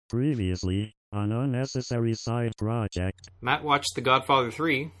Previously, on Unnecessary Side Project. Matt watched The Godfather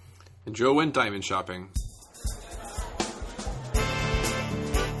 3. And Joe went diamond shopping.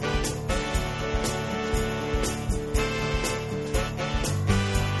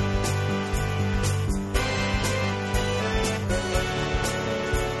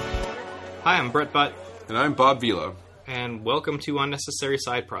 Hi, I'm Brett Butt. And I'm Bob Vila. And welcome to Unnecessary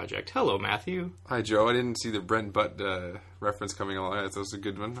Side Project. Hello, Matthew. Hi, Joe. I didn't see the Brent Butt reference coming along. That was a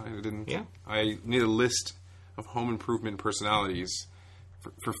good one. I didn't. Yeah. I need a list of home improvement personalities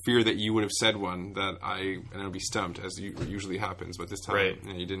for fear that you would have said one that I would be stumped, as usually happens. But this time,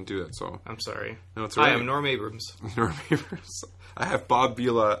 you didn't do that. So I'm sorry. No, it's all right. Hi, I'm Norm Abrams. Norm Abrams. I have Bob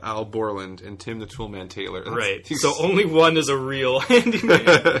Vila, Al Borland, and Tim the Toolman Taylor. Right. So only one is a real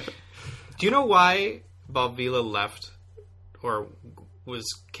handyman. Do you know why Bob Vila left or was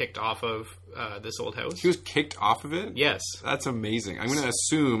kicked off of this old house? He was kicked off of it? Yes. That's amazing. I'm going to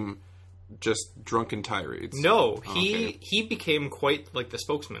assume just drunken tirades. No, he became quite like the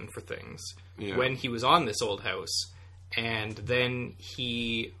spokesman for things when he was on this old house. And then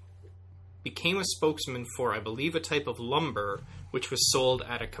he became a spokesman for, I believe, a type of lumber which was sold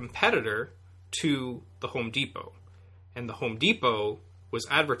at a competitor to the Home Depot. And the Home Depot was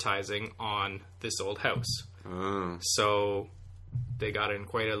advertising on this old house. Oh. So they got in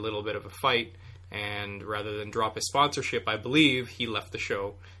quite a little bit of a fight, and rather than drop his sponsorship, I believe, he left the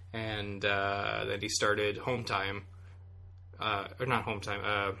show, and then he started Home Time. Or not Home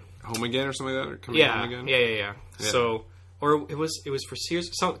Time. Home Again or something like that? Or Coming Home Again? Yeah. So, or it was for Sears,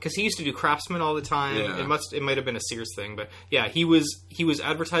 because he used to do Craftsman all the time. Yeah. It might have been a Sears thing, but yeah, he was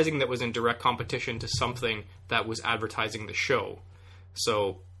advertising that was in direct competition to something that was advertising the show.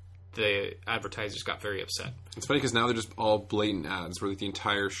 So the advertisers got very upset. It's funny because now they're just all blatant ads where like the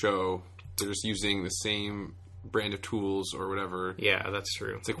entire show, they're just using the same brand of tools or whatever. Yeah, that's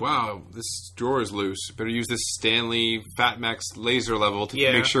true. It's like, wow, this drawer is loose. Better use this Stanley Fatmax laser level to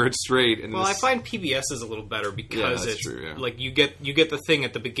make sure it's straight. And I find PBS is a little better because it's true, like you get the thing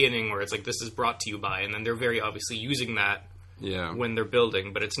at the beginning where it's like, this is brought to you by, and then they're very obviously using that when they're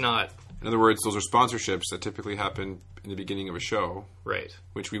building, but it's not. In other words, those are sponsorships that typically happen in the beginning of a show. Right.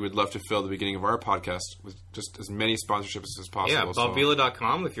 Which we would love to fill the beginning of our podcast with just as many sponsorships as possible. Yeah,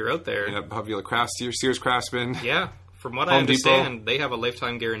 BobVila.com if you're out there. Yeah, Bob Vila Sears Craftsman. Yeah, from what I understand, they have a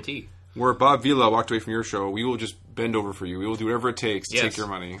lifetime guarantee. Where Bob Vila walked away from your show, we will just bend over for you. We will do whatever it takes to take your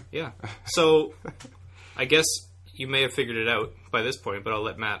money. Yeah. So, I guess you may have figured it out by this point, but I'll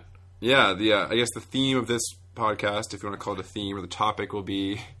let Matt. Yeah, I guess the theme of this podcast, if you want to call it a theme, or the topic will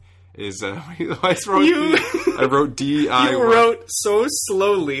be... I wrote D-I-Y. You wrote so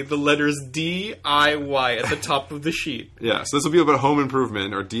slowly the letters D-I-Y at the top of the sheet. Yeah, so this will be about home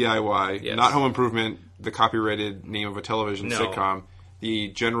improvement, or DIY. Not home improvement, the copyrighted name of a television sitcom. The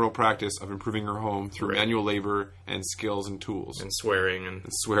general practice of improving your home through manual labor and skills and tools. And swearing.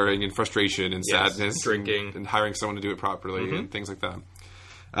 And frustration and sadness. Drinking. And hiring someone to do it properly and things like that.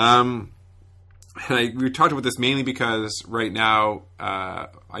 We talked about this mainly because right now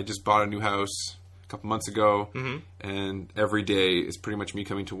I just bought a new house a couple months ago, and every day is pretty much me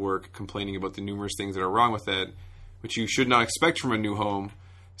coming to work complaining about the numerous things that are wrong with it, which you should not expect from a new home.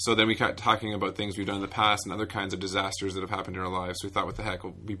 So then we got talking about things we've done in the past and other kinds of disasters that have happened in our lives. So we thought, what the heck,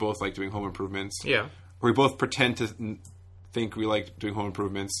 we both like doing home improvements. Yeah. Or we both pretend to think we like doing home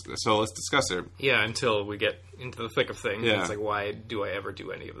improvements, so let's discuss it. Yeah, until we get into the thick of things. Yeah. It's like, why do I ever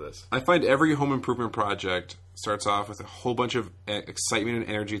do any of this? I find every home improvement project starts off with a whole bunch of excitement and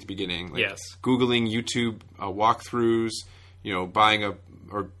energy at the beginning. Like Googling YouTube walkthroughs, buying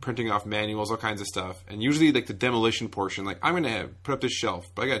or printing off manuals, all kinds of stuff. And usually, like, the demolition portion, like, I'm going to put up this shelf,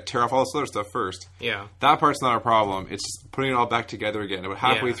 but I got to tear off all this other stuff first. Yeah. That part's not a problem. It's just putting it all back together again. About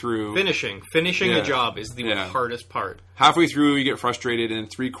halfway through... Finishing the job is the hardest part. Halfway through, you get frustrated, and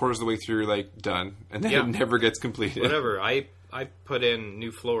 3/4 of the way through, you're like, done. And then it never gets completed. Whatever. I put in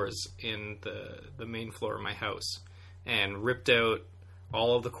new floors in the main floor of my house and ripped out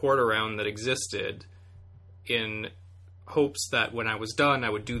all of the quarter round that existed in hopes that when I was done, I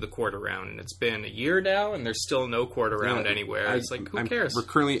would do the quarter round. And it's been a year now, and there's still no quarter round anywhere. It's like, who cares? We're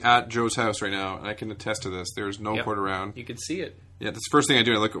currently at Joe's house right now, and I can attest to this. There's no quarter round. You can see it. Yeah, that's the first thing I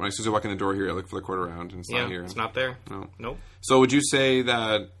do. As soon as I walk in the door here, I look for the quarter round, and it's not here. It's not there. No. Nope. So would you say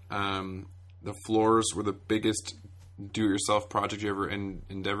that the floors were the biggest do-it-yourself project you ever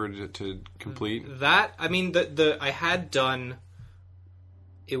endeavored to complete? I had done...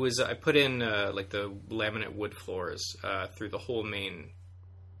 I put in like the laminate wood floors through the whole main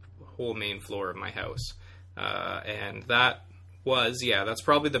floor of my house, and that was that's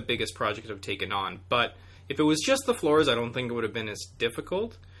probably the biggest project I've taken on. But if it was just the floors, I don't think it would have been as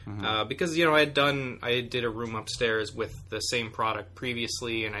difficult. because I did a room upstairs with the same product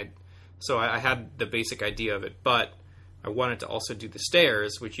previously, and I had the basic idea of it, but I wanted to also do the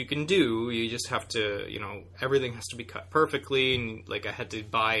stairs, which you can do. You just have to, everything has to be cut perfectly, and like I had to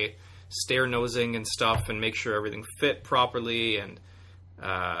buy stair nosing and stuff and make sure everything fit properly, and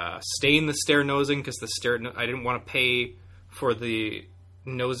stain the stair nosing because I didn't want to pay for the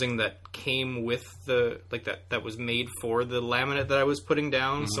nosing that came with that was made for the laminate that I was putting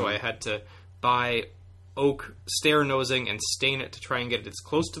down. So I had to buy oak stair nosing and stain it to try and get it as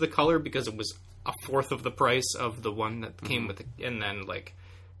close to the color, because it was a fourth of the price of the one that came with it. And then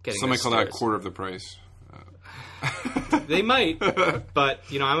getting somebody call that a quarter of the price. They might, but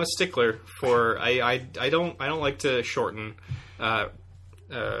I'm a stickler for I don't like to shorten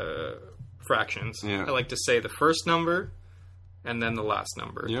fractions. Yeah. I like to say the first number and then the last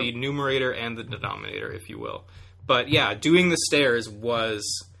number, the numerator and the denominator, if you will. But yeah, doing the stairs was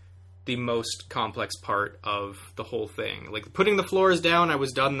the most complex part of the whole thing. Like putting the floors down, I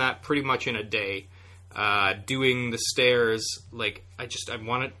was done that pretty much in a day. Doing the stairs, I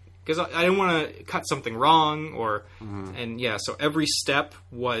wanted, because I didn't want to cut something wrong so every step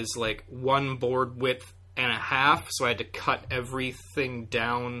was like one board width and a half, so I had to cut everything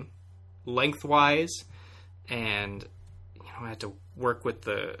down lengthwise, and I had to work with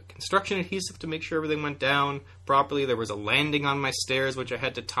the construction adhesive to make sure everything went down properly. There was a landing on my stairs which I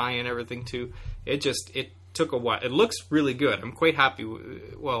had to tie in everything to. It took a while. It looks really good. I'm quite happy.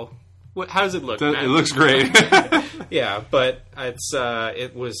 How does it look? It looks great. Yeah, but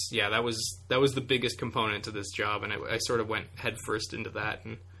that was the biggest component to this job, and I sort of went headfirst into that,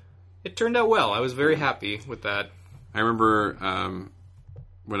 and it turned out well. I was very happy with that. I remember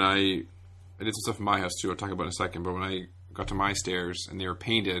when I did some stuff in my house too. I'll talk about it in a second. But when I got to my stairs and they were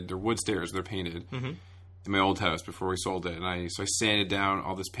painted, they're wood stairs. They're painted in my old house before we sold it, and I sanded down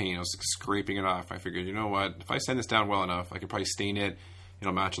all this paint. I was scraping it off. I figured, you know what? If I sand this down well enough, I could probably stain it.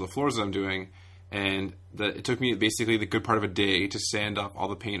 Match all the floors that I'm doing. And it took me basically the good part of a day to sand off all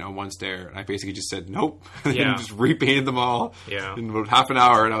the paint on one stair. And I basically just said, nope. And just repainted them all in about half an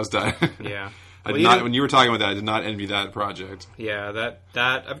hour, and I was done. Yeah. When you were talking about that, I did not envy that project. Yeah, that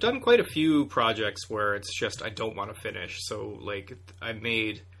I've done quite a few projects where it's just I don't want to finish. So, I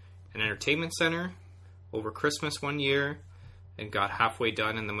made an entertainment center over Christmas one year and got halfway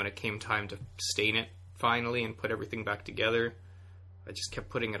done. And then when it came time to stain it finally and put everything back together, I just kept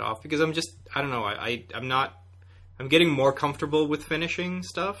putting it off because I don't know, I'm getting more comfortable with finishing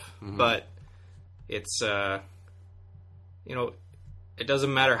stuff, but it's, it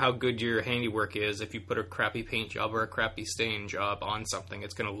doesn't matter how good your handiwork is. If you put a crappy paint job or a crappy stain job on something,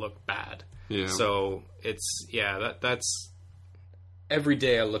 it's going to look bad. Yeah. So that's every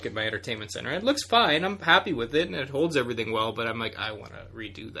day I look at my entertainment center. It looks fine. I'm happy with it, and it holds everything well, but I'm like, I want to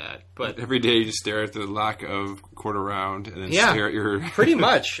redo that. But every day you just stare at the lack of quarter round and then stare at your... pretty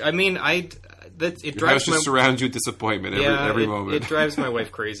much. I mean, it drives just surrounds you with disappointment every moment. It drives my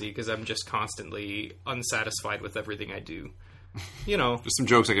wife crazy because I'm just constantly unsatisfied with everything I do. There's some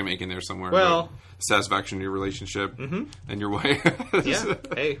jokes I can make in there somewhere. Well, satisfaction in your relationship and your wife. Yeah.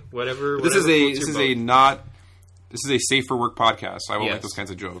 Hey, whatever. This is a safe for work podcast, so I won't make those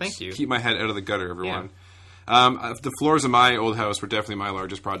kinds of jokes. Thank you. Keep my head out of the gutter, everyone. Yeah. The floors of my old house were definitely my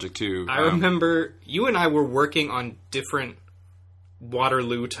largest project too. I remember you and I were working on different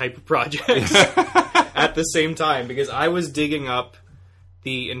Waterloo type of projects at the same time, because I was digging up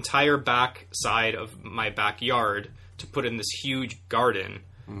the entire back side of my backyard to put in this huge garden,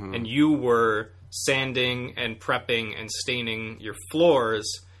 and you were sanding and prepping and staining your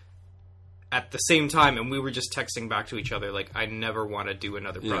floors at the same time, and we were just texting back to each other like, I never want to do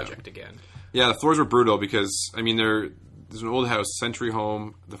another project again. Yeah, the floors were brutal because, I mean, there's an old house, century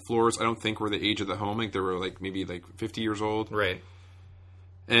home. The floors, I don't think, were the age of the home. I think they were maybe 50 years old. Right.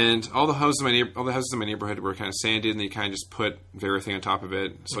 And all the houses in my neighborhood were kind of sanded, and they kind of just put everything on top of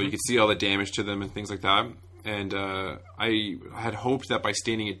it, so you could see all the damage to them and things like that. And I had hoped that by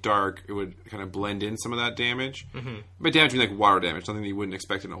staining it dark, it would kind of blend in some of that damage. By damage, I mean water damage, something that you wouldn't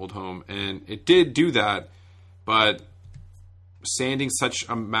expect in an old home. And it did do that, but sanding such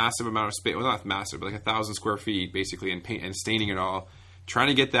a massive amount of space, well, not massive, but 1,000 square feet, basically, and paint and staining it all, trying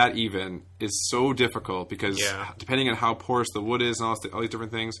to get that even is so difficult because depending on how porous the wood is and all these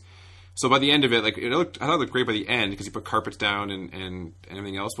different things. So by the end of it, I thought it looked great by the end because you put carpets down and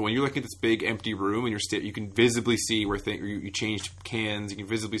everything else. But when you're looking at this big empty room and you can visibly see where you changed cans. You can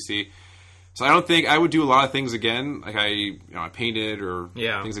visibly see. So I don't think I would do a lot of things again. I painted or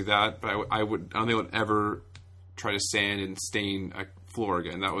things like that. But I don't think I would ever try to sand and stain a floor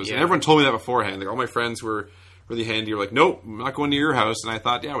again. That was and everyone told me that beforehand. All my friends were really handy. You're like, nope, I'm not going to your house. And I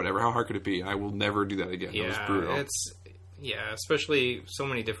thought, yeah, whatever. How hard could it be? I will never do that again. Yeah, it was brutal. Especially so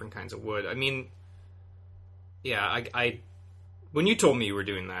many different kinds of wood. I mean, yeah, I when you told me you were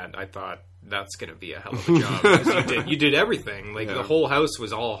doing that, I thought that's going to be a hell of a job. 'Cause you did everything. Like the whole house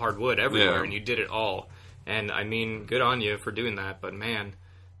was all hardwood everywhere, and you did it all. And I mean, good on you for doing that. But man,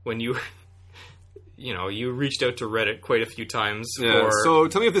 when you you reached out to Reddit quite a few times. Yeah. So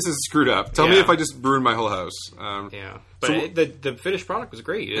tell me if this is screwed up. Tell me if I just ruined my whole house. But so, the finished product was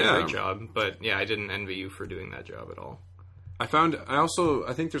great. You did a great job. But yeah, I didn't envy you for doing that job at all. I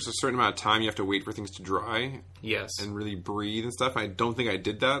think there's a certain amount of time you have to wait for things to dry. Yes. And really breathe and stuff. I don't think I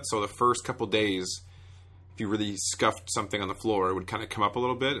did that. So the first couple days, if you really scuffed something on the floor, it would kind of come up a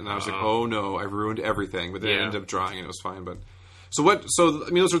little bit. And I was like, oh no, I've ruined everything. But then it ended up drying and it was fine. But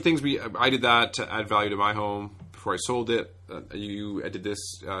those are things I did that to add value to my home before I sold it. I did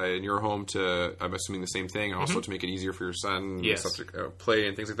this in your home I'm assuming the same thing. And also to make it easier for your son stuff to play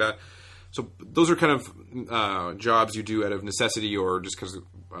and things like that. So those are kind of jobs you do out of necessity or just because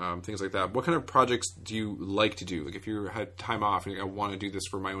things like that. What kind of projects do you like to do? Like if you had time off and you're like, I want to do this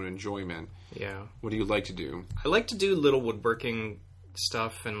for my own enjoyment. Yeah. What do you like to do? I like to do little woodworking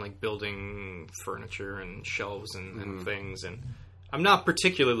stuff and like building furniture and shelves and things. And I'm not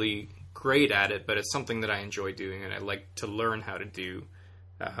particularly great at it, but it's something that I enjoy doing and I like to learn how to do.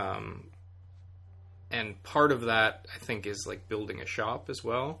 And part of that, I think, is like building a shop as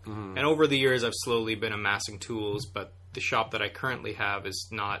well. Mm-hmm. And over the years, I've slowly been amassing tools, but the shop that I currently have is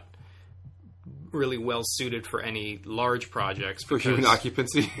not really well suited for any large projects. For human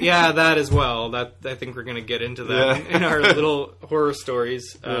occupancy? Yeah, that as well. I think we're going to get into that in our little horror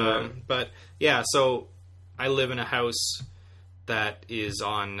stories. But yeah, so I live in a house that is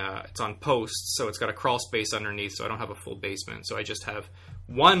on posts, so it's got a crawl space underneath, so I don't have a full basement. So I just have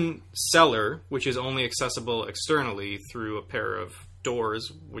one cellar, which is only accessible externally through a pair of doors,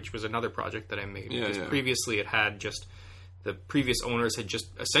 which was another project that I made. Because previously the previous owners had just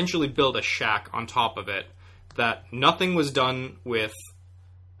essentially built a shack on top of it that nothing was done with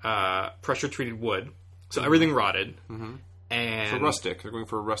pressure-treated wood. So everything rotted. Mm-hmm. And for rustic. They're going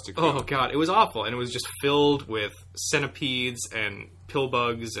for a rustic. Oh, God. It was awful. And it was just filled with centipedes and pill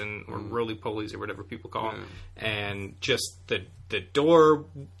bugs or roly-polies or whatever people call them. And just the door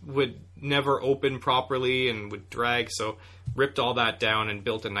would never open properly and would drag. So ripped all that down and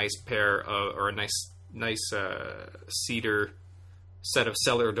built a nice pair or a nice cedar set of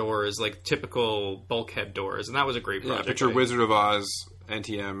cellar doors, like typical bulkhead doors. And that was a great project. Picture Wizard of Oz,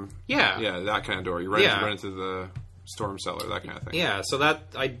 NTM. Yeah. Yeah, that kind of door. You run into the storm cellar, that kind of thing. Yeah, so that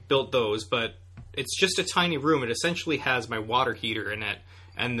I built those, but it's just a tiny room. It essentially has my water heater in it,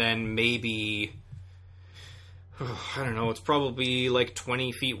 and then maybe, I don't know, it's probably like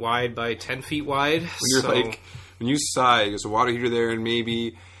 20 feet wide by 10 feet wide. When you sigh, there's a water heater there, and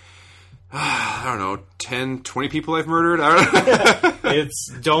maybe, I don't know, 10, 20 people I've murdered? I don't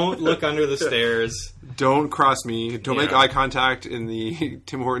know. Don't look under the stairs. Don't cross me. Don't make eye contact in the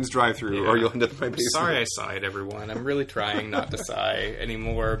Tim Hortons drive-thru, or you'll end up in my basement. Sorry I sighed, everyone. I'm really trying not to sigh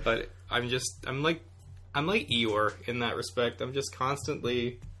anymore, but I'm like Eeyore in that respect. I'm just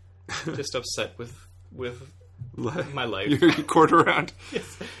constantly just upset with my life. Your quarter round.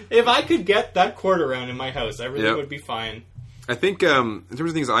 Yes. If I could get that quarter round in my house, everything would be fine. I think in terms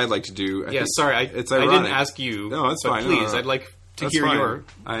of things I'd like to do... I didn't ask you. No, that's fine. Please, I'd like to hear your...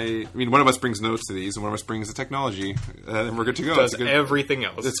 I mean, one of us brings notes to these, and one of us brings the technology, and we're good to go. Does everything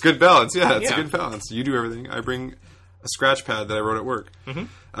else. It's good balance, yeah. It's a good balance. You do everything. I bring a scratch pad that I wrote at work.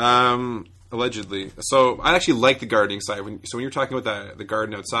 Mm-hmm. Allegedly. So, I actually like the gardening side. When you're talking about the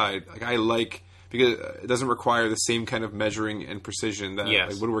garden outside, like I like... Because it doesn't require the same kind of measuring and precision that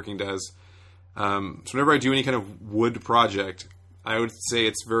like woodworking does. So whenever I do any kind of wood project, I would say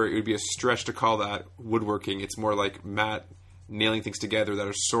it would be a stretch to call that woodworking. It's more like Matt nailing things together that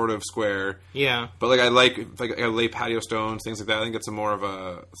are sort of square. Yeah. But like I lay patio stones, things like that. I think it's more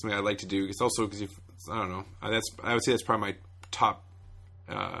of something I like to do. It's also because I don't know. I would say that's probably my top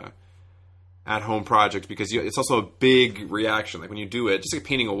at home project because it's also a big reaction. Like when you do it, just like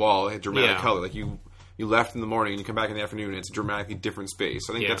painting a wall, a dramatic color. Like you left in the morning and you come back in the afternoon and it's a dramatically different space.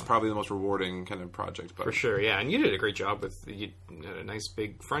 So I think that's probably the most rewarding kind of project. But. For sure, yeah. And you did a great job you had a nice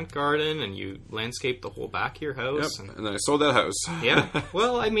big front garden and you landscaped the whole back of your house. Yep. And then I sold that house. Yeah.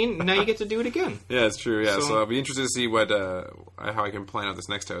 Well, I mean, now you get to do it again. Yeah, it's true. Yeah. So I'll be interested to see how I can plan out this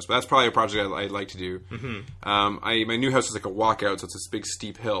next house. But that's probably a project I'd like to do. Mm-hmm. My new house is like a walkout, so it's this big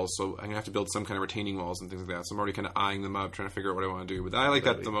steep hill. So I'm going to have to build some kind of retaining walls and things like that. So I'm already kind of eyeing them up, trying to figure out what I want to do. But I like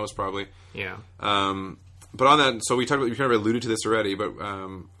that the most, probably. Yeah. But on that, so you kind of alluded to this already, but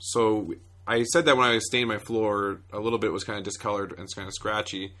so I said that when I was staining my floor, a little bit was kind of discolored and it's kind of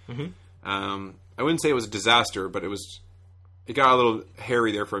scratchy. I wouldn't say it was a disaster, but it got a little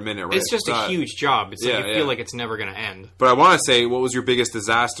hairy there for a minute, right? It's just a huge job. It's like you feel like it's never going to end. But I want to say, what was your biggest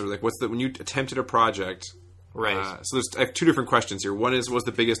disaster? Like, when you attempted a project? Right. So I have two different questions here. One is, what was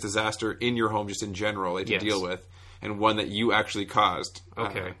the biggest disaster in your home, just in general, that you deal with? And one that you actually caused.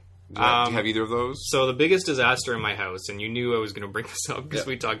 Okay. Do you have either of those? So the biggest disaster in my house, and you knew I was going to bring this up because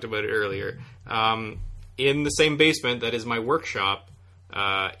we talked about it earlier, in the same basement that is my workshop,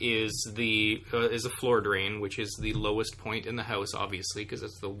 is a floor drain, which is the lowest point in the house, obviously, because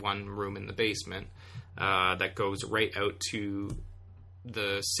it's the one room in the basement that goes right out to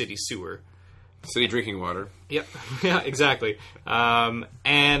the city sewer. City drinking water. Yep. Yeah, exactly.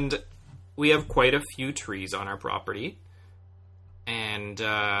 And we have quite a few trees on our property. And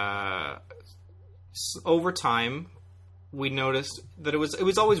over time, we noticed that it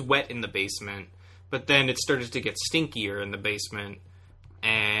was always wet in the basement, but then it started to get stinkier in the basement.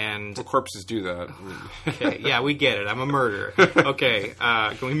 And well, corpses do that. Okay, yeah, we get it. I'm a murderer. Okay,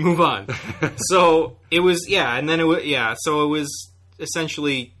 can we move on? So it was, and then so it was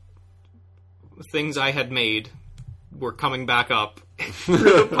essentially things I had made were coming back up through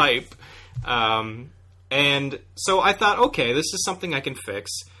the pipe. And so I thought, okay, this is something I can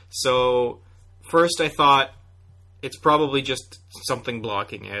fix. So first I thought it's probably just something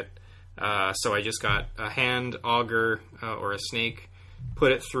blocking it. So I just got a hand auger or a snake,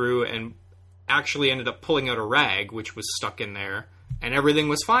 put it through, and actually ended up pulling out a rag, which was stuck in there. And everything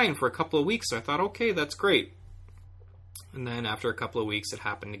was fine for a couple of weeks. So I thought, okay, that's great. And then after a couple of weeks, it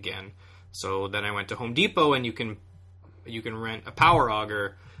happened again. So then I went to Home Depot, and you can rent a power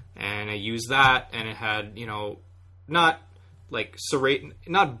auger, and I used that, and it had, not like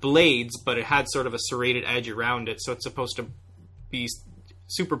not blades, but it had sort of a serrated edge around it, so it's supposed to be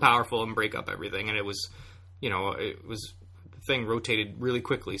super powerful and break up everything. And it was, the thing rotated really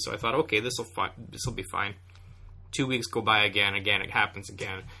quickly, so I thought, okay, this will be fine. 2 weeks go by again, it happens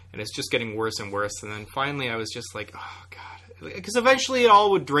again, and it's just getting worse and worse. And then finally I was just like, oh god, because eventually it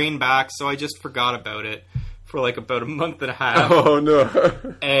all would drain back, so I just forgot about it for like about a month and a half. Oh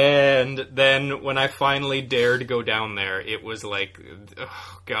no. And then when I finally dared go down there, it was like,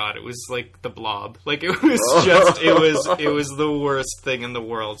 oh god, it was like the Blob. Like it was just it was the worst thing in the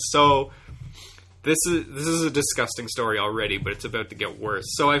world. So this is a disgusting story already, but it's about to get worse.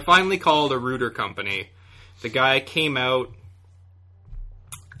 So I finally called a rooter company. The guy came out,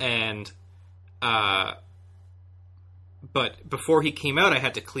 and but before he came out, I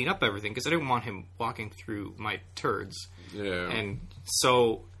had to clean up everything because I didn't want him walking through my turds. Yeah. And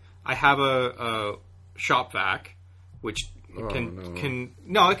so I have a shop vac, which it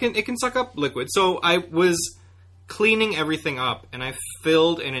can suck up liquid. So I was cleaning everything up, and I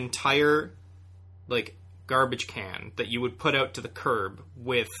filled an entire garbage can that you would put out to the curb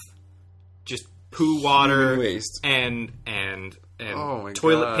with just poo, water, waste, and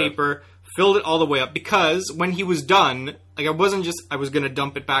toilet paper. Filled it all the way up because when he was done, I was going to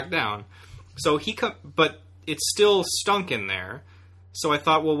dump it back down. So but it still stunk in there. So I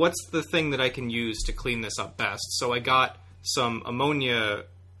thought, well, what's the thing that I can use to clean this up best? So I got some ammonia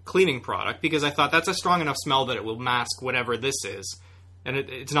cleaning product because I thought that's a strong enough smell that it will mask whatever this is. And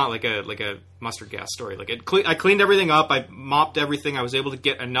it's not like a mustard gas story. I cleaned everything up. I mopped everything. I was able to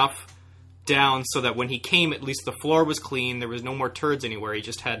get enough down so that when he came, at least the floor was clean. There was no more turds anywhere. He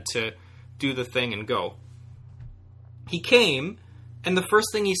just had to do the thing and go. He came, and the first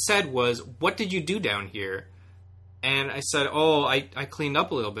thing he said was, "What did you do down here?" And I said, "Oh, I cleaned up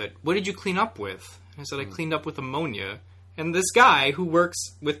a little bit." "What did you clean up with?" I said, "I cleaned up with ammonia." And this guy who works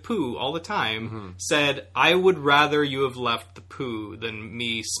with poo all the time said, "I would rather you have left the poo than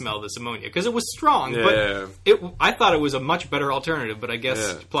me smell this ammonia." Because it was strong, but I thought it was a much better alternative, but I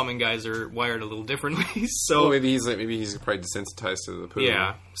guess plumbing guys are wired a little differently. So maybe he's probably desensitized to the poo.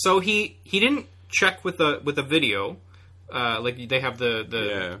 Yeah. So he didn't check with a video. They have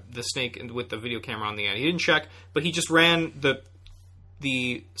the snake with the video camera on the end. He didn't check, but he just ran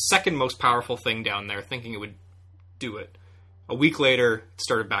the second most powerful thing down there, thinking it would do it. A week later, it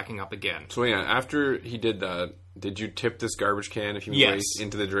started backing up again. So after he did that, did you tip this garbage can of human waste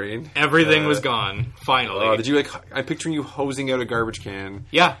into the drain? Everything was gone, finally. Did you I'm picturing you hosing out a garbage can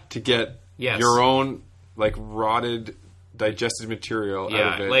to get your own rotted, digested material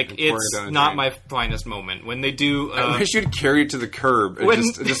out of it. It's not my finest moment. When they do... I wish you'd carry it to the curb and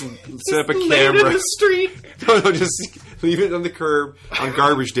just set up a camera. In the street. No, just leave it on the curb on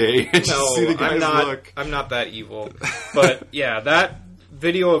garbage day and just see the guys look. I'm not that evil. But that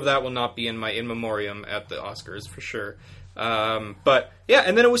video of that will not be in my in memoriam at the Oscars for sure. But yeah,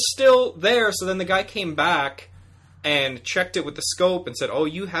 and then it was still there. So then the guy came back and checked it with the scope and said, "Oh,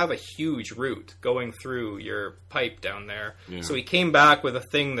 you have a huge root going through your pipe down there." Yeah. So he came back with a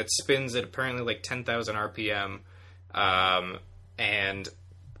thing that spins at apparently like 10,000 RPM, and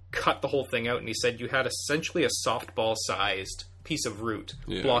cut the whole thing out. And he said you had essentially a softball-sized piece of root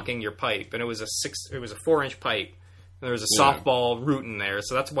blocking your pipe, and it was a 4-inch pipe. And there was a softball root in there,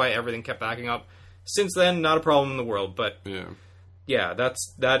 so that's why everything kept backing up. Since then, not a problem in the world, but yeah,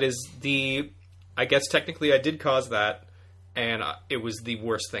 that is the. I guess technically I did cause that, and it was the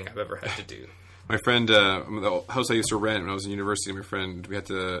worst thing I've ever had to do. My friend, the house I used to rent when I was in university, my friend,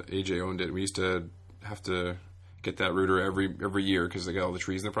 AJ owned it. We used to have to get that rooter every year because they got all the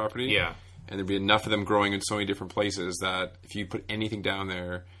trees in the property. Yeah. And there'd be enough of them growing in so many different places that if you put anything down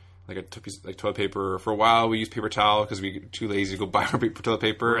there, like toilet paper, for a while we used paper towel because we were too lazy to go buy our toilet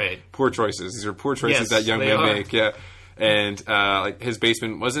paper. Right. Poor choices. These are poor choices that young men make. Yeah. And like his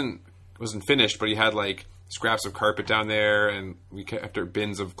basement wasn't finished, but he had like scraps of carpet down there, and we kept after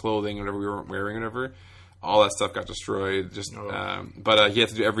bins of clothing, whatever we weren't wearing, whatever. All that stuff got destroyed. But he had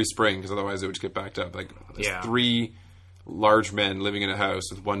to do every spring because otherwise it would just get backed up. Like 3 large men living in a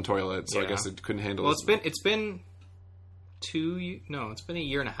house with one toilet, so I guess it couldn't handle. Well, it's been a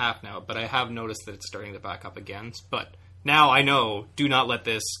year and a half now, but I have noticed that it's starting to back up again. But now I know, do not let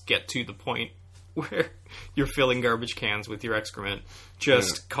this get to the point where you're filling garbage cans with your excrement.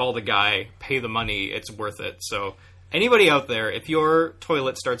 Just call the guy, pay the money, it's worth it. So anybody out there, if your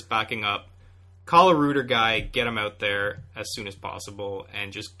toilet starts backing up, call a rooter guy, get him out there as soon as possible,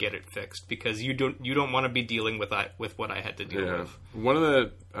 and just get it fixed, because you don't want to be dealing with what I had to deal with. One of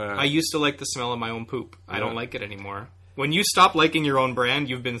the I used to like the smell of my own poop. I don't like it anymore. When you stop liking your own brand,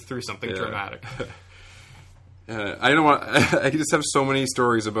 you've been through something dramatic. I don't want. I just have so many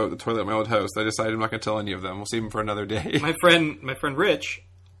stories about the toilet at my old house that I decided I'm not going to tell any of them. We'll save them for another day. My friend Rich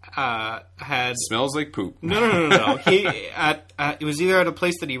had smells like poop. No. He it was either at a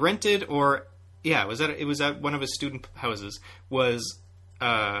place that he rented or it was at one of his student houses.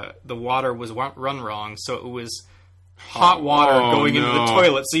 The water was run wrong, so it was hot water going into the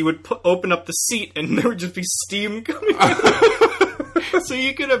toilet. So you would open up the seat, and there would just be steam coming out. So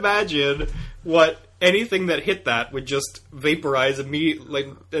you can imagine what anything that hit that would just vaporize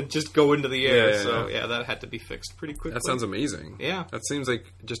immediately and just go into the air. That had to be fixed pretty quickly. That sounds amazing. Yeah. That seems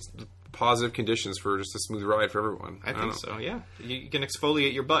like just positive conditions for just a smooth ride for everyone. I think so, yeah. You can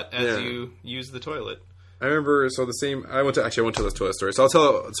exfoliate your butt as you use the toilet. I remember, I won't tell this toilet story. So I'll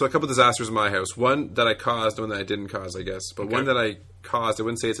tell, a couple disasters in my house. One that I caused, one that I didn't cause, I guess. But one that I caused, I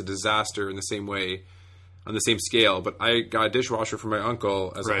wouldn't say it's a disaster in the same way, on the same scale. But I got a dishwasher from my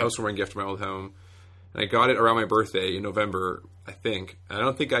uncle as a housewarming gift for my old home. And I got it around my birthday in November, I think. And I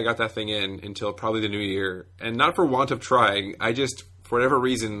don't think I got that thing in until probably the new year. And not for want of trying. I just, for whatever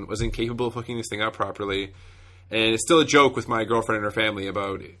reason, was incapable of hooking this thing up properly. And it's still a joke with my girlfriend and her family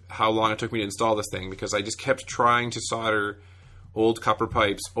about how long it took me to install this thing, because I just kept trying to solder old copper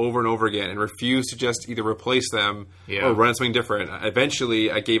pipes over and over again and refused to just either replace them or run something different. Eventually,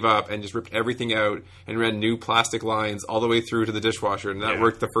 I gave up and just ripped everything out and ran new plastic lines all the way through to the dishwasher, and that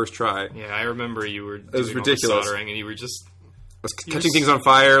worked the first try. Yeah, I remember you were doing it was ridiculous. All the soldering, and you were just... I was catching things on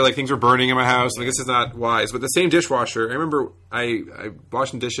fire, like things were burning in my house. Like, this is not wise. But the same dishwasher, I remember I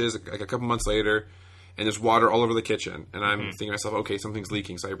washed some dishes like a couple months later, and there's water all over the kitchen. And I'm thinking to myself, okay, something's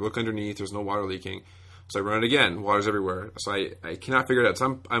leaking. So I look underneath, there's no water leaking. So I run it again, water's everywhere. So I cannot figure it out.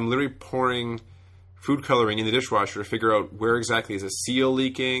 So I'm literally pouring food coloring in the dishwasher to figure out where exactly is a seal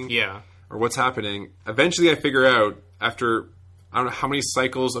leaking or what's happening. Eventually I figure out, after I don't know how many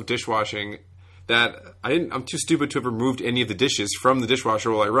cycles of dishwashing, that I'm too stupid to have removed any of the dishes from the dishwasher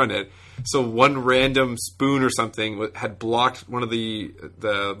while I run it. So one random spoon or something had blocked one of the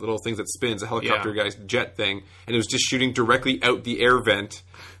little things that spins, a helicopter guy's jet thing, and it was just shooting directly out the air vent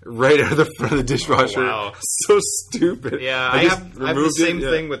right out of the front of the dishwasher. Oh, wow. So stupid. Yeah, I have the same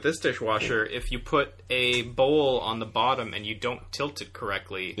thing with this dishwasher. If you put a bowl on the bottom and you don't tilt it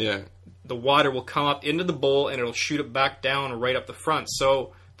correctly, the water will come up into the bowl and it'll shoot it back down right up the front.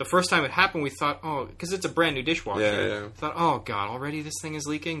 So the first time it happened, we thought, because it's a brand new dishwasher. Thought, oh God, already this thing is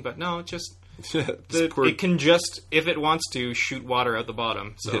leaking. But no, it just it can just, if it wants to, shoot water out the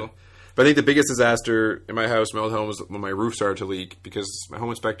bottom. So, but I think the biggest disaster in my house, my old home, was when my roof started to leak, because my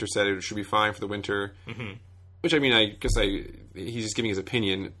home inspector said it should be fine for the winter. Mm-hmm. Which, I mean, I guess he's just giving his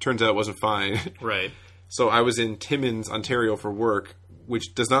opinion. Turns out it wasn't fine. Right. So I was in Timmins, Ontario for work,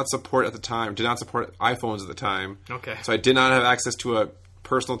 which did not support iPhones at the time. Okay. So I did not have access to a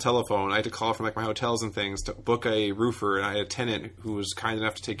personal telephone. I had to call from my hotels and things to book a roofer, and I had a tenant who was kind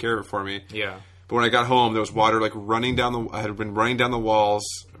enough to take care of it for me. Yeah. But when I got home, there was water like running down I had been running down the walls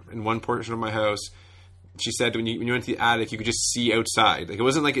in one portion of my house. She said when you went to the attic, you could just see outside. Like, it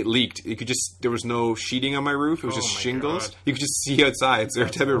wasn't like it leaked. You could just, there was no sheeting on my roof. It was just shingles. God. You could just see outside. So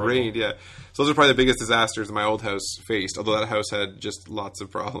every time it rained, yeah. So those are probably the biggest disasters my old house faced. Although that house had just lots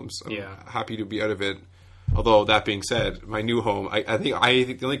of problems. I'm happy to be out of it. Although, that being said, my new home, I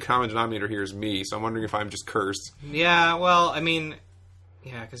think the only common denominator here is me. So I'm wondering if I'm just cursed. Yeah, well, I mean,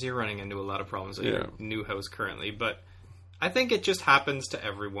 yeah, because you're running into a lot of problems at your new house currently. But I think it just happens to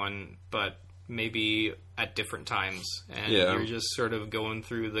everyone, but maybe at different times, and you're just sort of going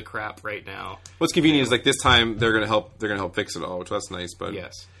through the crap right now. What's convenient is like this time they're going to help fix it all, which that's nice. But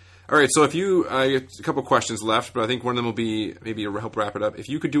yes. All right, so if you a couple questions left, but I think one of them will be maybe to help wrap it up. If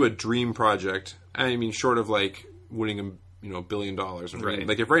you could do a dream project, I mean, short of like winning $1 billion, right?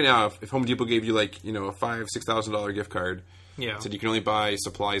 Like if right now, if Home Depot gave you like a $5,000-$6,000 gift card, said you can only buy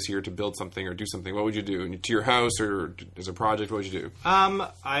supplies here to build something or do something, what would you do? To your house or as a project, what would you do?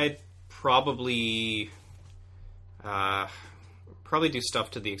 I'd probably do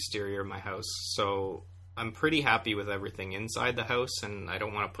stuff to the exterior of my house. So I'm pretty happy with everything inside the house, and I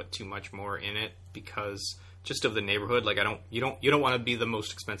don't want to put too much more in it because just of the neighborhood. Like you don't want to be the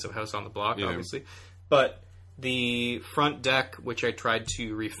most expensive house on the block, obviously. But the front deck, which I tried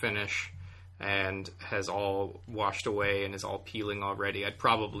to refinish and has all washed away and is all peeling already, I'd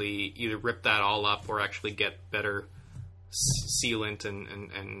probably either rip that all up or actually get better sealant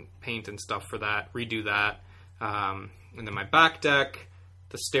and paint and stuff for that, redo that. And then my back deck,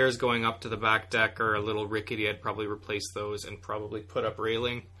 the stairs going up to the back deck are a little rickety. I'd probably replace those and probably put up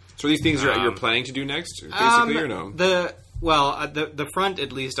railing. So these things you're planning to do next, basically, or no? The front,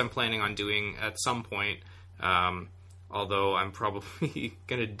 at least, I'm planning on doing at some point. Although I'm probably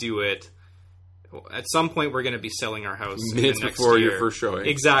going to do it at some point. We're going to be selling our house minutes before your first showing.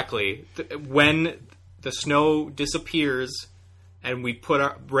 Exactly. When the snow disappears and we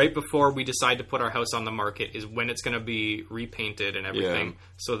right before we decide to put our house on the market is when it's going to be repainted and everything,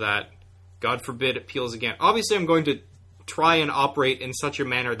 so that, God forbid, it peels again. Obviously, I'm going to try and operate in such a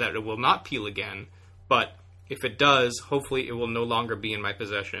manner that it will not peel again, but if it does, hopefully it will no longer be in my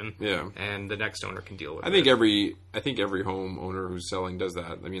possession. Yeah. And the next owner can deal with it. I think every home owner who's selling does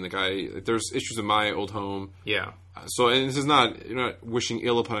that. I mean, there's issues in my old home. Yeah. So, and this is not, you're not wishing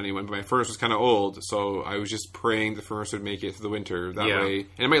ill upon anyone, but my furnace was kind of old, so I was just praying the furnace would make it through the winter that way.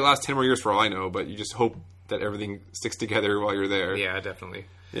 And it might last 10 more years for all I know, but you just hope that everything sticks together while you're there. Yeah, definitely.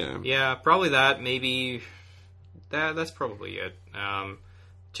 Yeah. Yeah, probably that. Maybe that's probably it.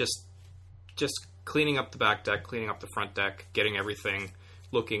 Just cleaning up the back deck, cleaning up the front deck, getting everything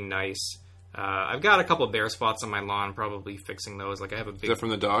looking nice. I've got a couple of bare spots on my lawn, probably fixing those. Like I have a big... Is that from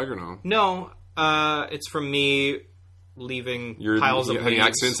the dog or no? No, it's from me leaving piles of leaves. Having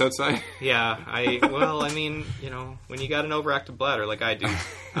accidents outside? Yeah, I mean, when you got an overactive bladder like I do.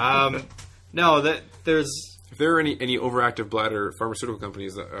 No, there's... If there are any overactive bladder pharmaceutical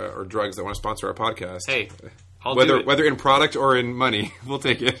companies or drugs that want to sponsor our podcast... Hey, I'll do it. Whether in product or in money, we'll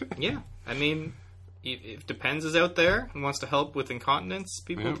take it. Yeah, I mean... If Depends is out there and wants to help with incontinence,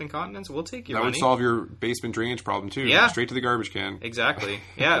 with incontinence, we'll take your money. That would solve your basement drainage problem, too. Yeah. Straight to the garbage can. Exactly.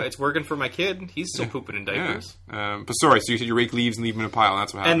 Yeah, it's working for my kid. He's still pooping in diapers. Yeah. But sorry, so you said you rake leaves and leave them in a pile, and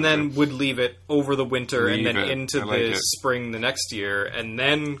that's what happens. And then would leave it over the winter and then into the spring the next year, and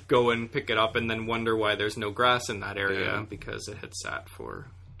then go and pick it up and then wonder why there's no grass in that area because it had sat for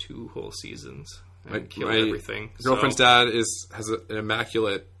 2 whole seasons and killed everything. My girlfriend's dad has an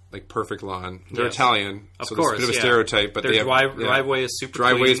immaculate... perfect lawn. They're Italian, so course, it's a bit of a stereotype. But their driveway is super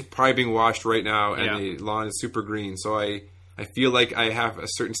driveway clean. is probably being washed right now, and the lawn is super green. So I feel like I have a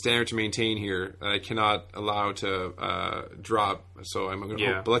certain standard to maintain here that I cannot allow to drop. So I'm going to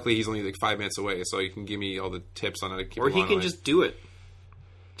hope. But luckily, he's only 5 minutes away, so he can give me all the tips on how to keep. Or he can just do it.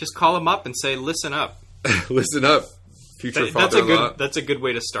 Just call him up and say, "Listen up, listen up." Future father-in-law. That's a good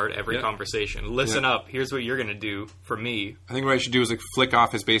way to start every conversation. Listen up. Here's what you're going to do for me. I think what I should do is flick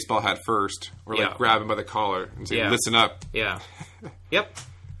off his baseball hat first, or grab him by the collar and say, "Listen up." Yeah. Yep.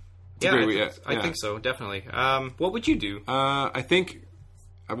 I think so. Definitely. What would you do? I think.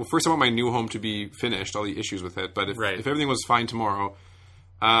 Well, first I want my new home to be finished. All the issues with it, but if everything was fine tomorrow,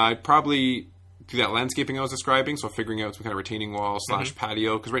 I'd probably do that landscaping I was describing, so figuring out some kind of retaining wall /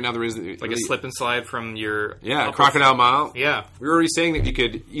 patio, because right now there is... a slip and slide from your... Yeah, Crocodile Mile. Yeah. We were already saying that you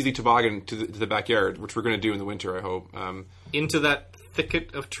could easily toboggan to the backyard, which we're going to do in the winter, I hope. Into that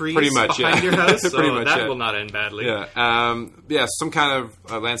thicket of trees Pretty much, behind your house, so Pretty much, that will not end badly. Yeah, some kind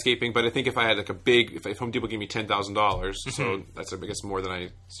of landscaping. But I think if I had like a big, if Home Depot gave me $10,000, so that's I guess more than I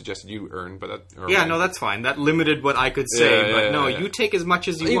suggested you earn. But no, that's fine. That limited what I could say. You take as much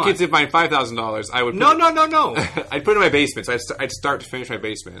as you want. You could find $5,000. I would. No. I'd put it in my basement. So I'd start to finish my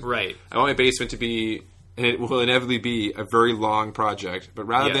basement. Right. I want my basement to be, and it will inevitably be, a very long project. But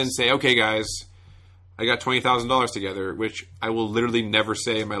rather than say, okay, guys, I got $20,000 together, which I will literally never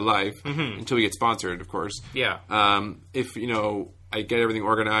say in my life until we get sponsored, of course. Yeah. If, I get everything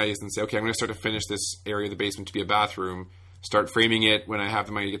organized and say, okay, I'm going to start to finish this area of the basement to be a bathroom, start framing it when I have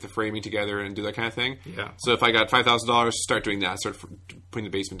the money to get the framing together and do that kind of thing. Yeah. So if I got $5,000, start doing that, start putting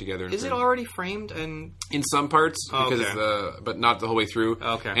the basement together. Is it already framed? And in some parts, but not the whole way through.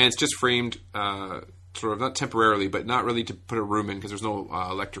 Okay. And it's just framed sort of, not temporarily, but not really to put a room in because there's no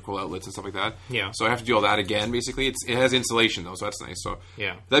electrical outlets and stuff like that. Yeah. So I have to do all that again, basically. It has insulation, though, so that's nice. So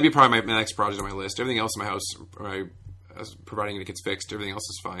yeah, that'd be probably my next project on my list. Everything else in my house, providing it gets fixed, everything else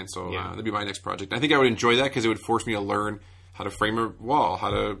is fine. So that'd be my next project. I think I would enjoy that because it would force me to learn how to frame a wall, how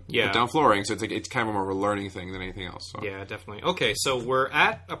to put down flooring. So it's kind of more of a learning thing than anything else. So. Yeah, definitely. Okay, so we're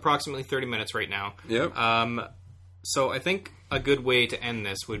at approximately 30 minutes right now. Yep. So I think a good way to end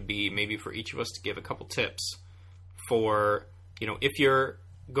this would be maybe for each of us to give a couple tips for, if you're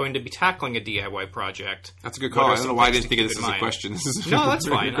going to be tackling a DIY project. That's a good call. I don't know why I didn't think of this as a question. No, that's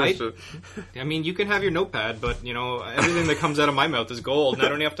fine. I mean, you can have your notepad, but, everything that comes out of my mouth is gold, and I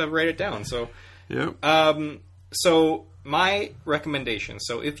don't have to write it down. So, so my recommendation,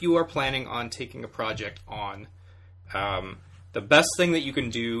 so if you are planning on taking a project on, the best thing that you can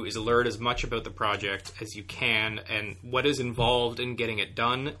do is learn as much about the project as you can and what is involved in getting it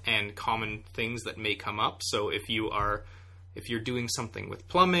done and common things that may come up. So if you're doing something with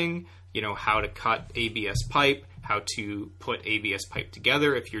plumbing, how to cut ABS pipe, how to put ABS pipe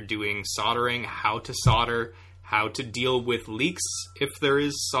together. If you're doing soldering, how to solder, how to deal with leaks if there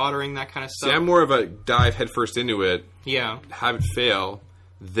is soldering, that kind of stuff. See, I'm more of a dive headfirst into it. Yeah. Have it fail.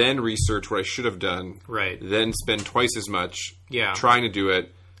 Then research what I should have done. Right. Then spend twice as much Yeah. trying to do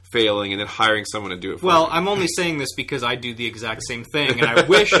it, failing, and then hiring someone to do it for Well, me. I'm only saying this because I do the exact same thing, and I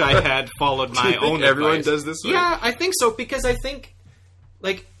wish I had followed my own everyone advice. does this way? Yeah, I think so, because I think,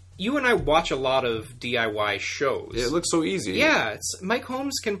 you and I watch a lot of DIY shows. Yeah, it looks so easy. Yeah, Mike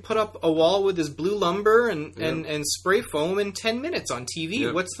Holmes can put up a wall with his blue lumber and spray foam in 10 minutes on TV.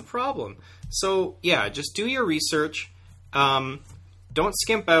 Yep. What's the problem? So, yeah, just do your research. Don't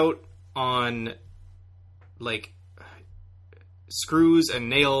skimp out on, screws and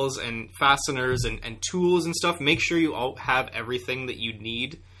nails and fasteners and tools and stuff. Make sure you all have everything that you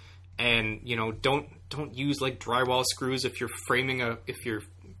need. And, don't use, drywall screws if you're framing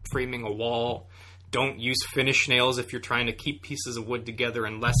a wall. Don't use finish nails if you're trying to keep pieces of wood together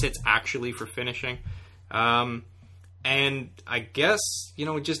unless it's actually for finishing. And I guess,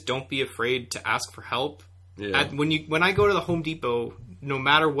 just don't be afraid to ask for help. Yeah. When I go to the Home Depot, no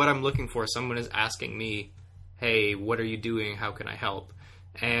matter what I'm looking for, someone is asking me, hey, what are you doing? How can I help?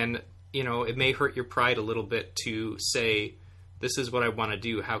 And, it may hurt your pride a little bit to say, this is what I want to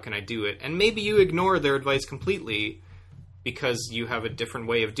do. How can I do it? And maybe you ignore their advice completely because you have a different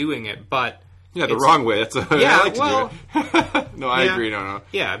way of doing it, but... Yeah, the wrong way. That's I like to do it. No, I agree. No.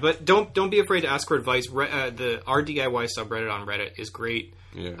 Yeah, but don't be afraid to ask for advice. Our DIY subreddit on Reddit is great.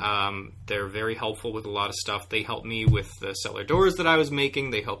 Yeah. They're very helpful with a lot of stuff. They helped me with the cellar doors that I was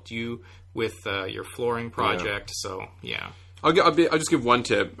making. They helped you with your flooring project. Yeah. So, yeah. I'll just give one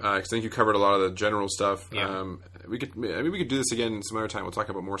tip because I think you covered a lot of the general stuff. Yeah. We could do this again some other time. We'll talk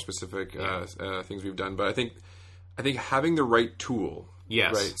about more specific things we've done. But I think having the right tool.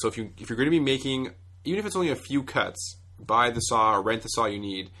 Yes. Right. So if you're going to be making, even if it's only a few cuts, buy the saw or rent the saw you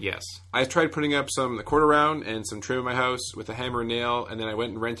need. Yes. I tried putting up the quarter round and some trim in my house with a hammer and nail, and then I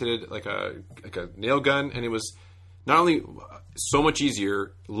went and rented it like a nail gun, and it was not only so much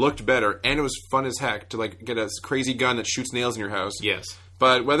easier, looked better, and it was fun as heck to get a crazy gun that shoots nails in your house. Yes.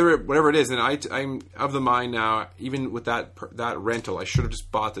 But whatever it is, and I'm of the mind now, even with that rental, I should have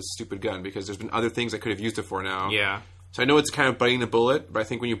just bought this stupid gun because there's been other things I could have used it for now. Yeah. So I know it's kind of biting the bullet, but I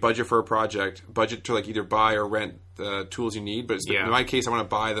think when you budget for a project, budget to either buy or rent the tools you need. But in my case, I want to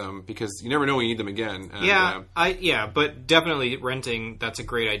buy them because you never know when you need them again. And, but definitely renting, that's a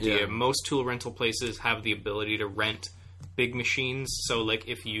great idea. Yeah. Most tool rental places have the ability to rent big machines. So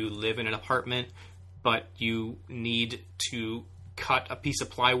if you live in an apartment, but you need to cut a piece of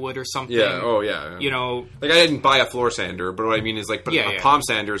plywood or something. Yeah. Oh, yeah. You know, like I didn't buy a floor sander, but what I mean is like, but a palm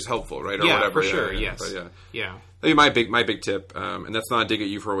sander is helpful, right? Or yeah, whatever. For sure. Yeah, yes. But yeah. That'd be my big tip, and that's not a dig at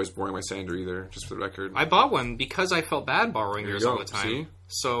you for always borrowing my sander either. Just for the record, I bought one because I felt bad borrowing yours all the time. See?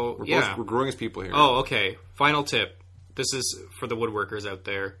 So we're growing as people here. Oh, okay. Final tip. This is for the woodworkers out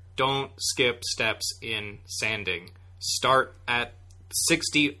there. Don't skip steps in sanding. Start at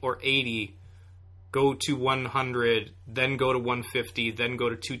 60 or 80, go to 100, then go to 150, then go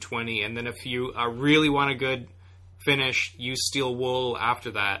to 220, and then if you really want a good finish, use steel wool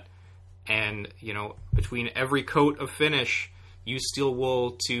after that. And, you know, between every coat of finish, use steel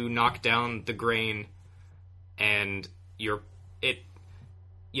wool to knock down the grain, and it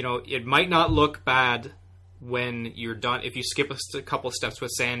might not look bad when you're done if you skip a couple steps with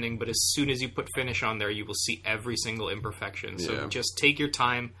sanding, but as soon as you put finish on there, you will see every single imperfection. So just take your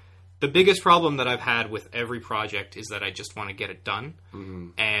time. The biggest problem that I've had with every project is that I just want to get it done,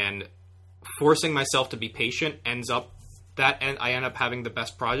 and forcing myself to be patient ends up and I end up having the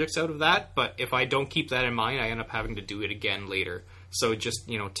best projects out of that. But if I don't keep that in mind, I end up having to do it again later. So just,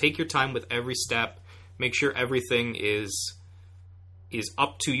 you know, take your time with every step. Make sure everything is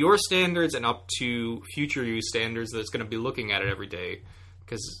up to your standards and up to future use standards that's going to be looking at it every day,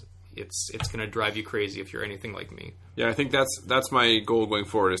 because it's going to drive you crazy if you're anything like me. Yeah, I think that's my goal going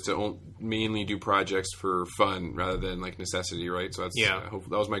forward, is to mainly do projects for fun rather than like necessity, right? So that's that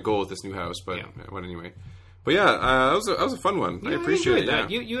was my goal with this new house, but anyway. But yeah, that was a fun one. Yeah, I appreciate that.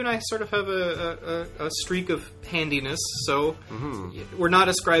 Yeah. You and I sort of have a streak of handiness, so we're not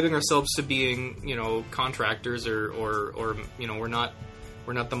ascribing ourselves to being, you know, contractors or you know, we're not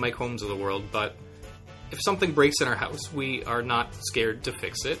the Mike Holmes of the world. But if something breaks in our house, we are not scared to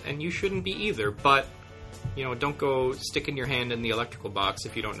fix it, and you shouldn't be either. But, you know, don't go sticking your hand in the electrical box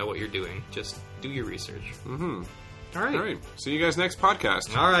if you don't know what you're doing. Just do your research. Mm-hmm. All right. All right. See you guys next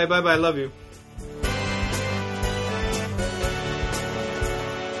podcast. All right. Bye-bye. Love you.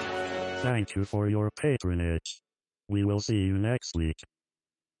 Thank you for your patronage. We will see you next week.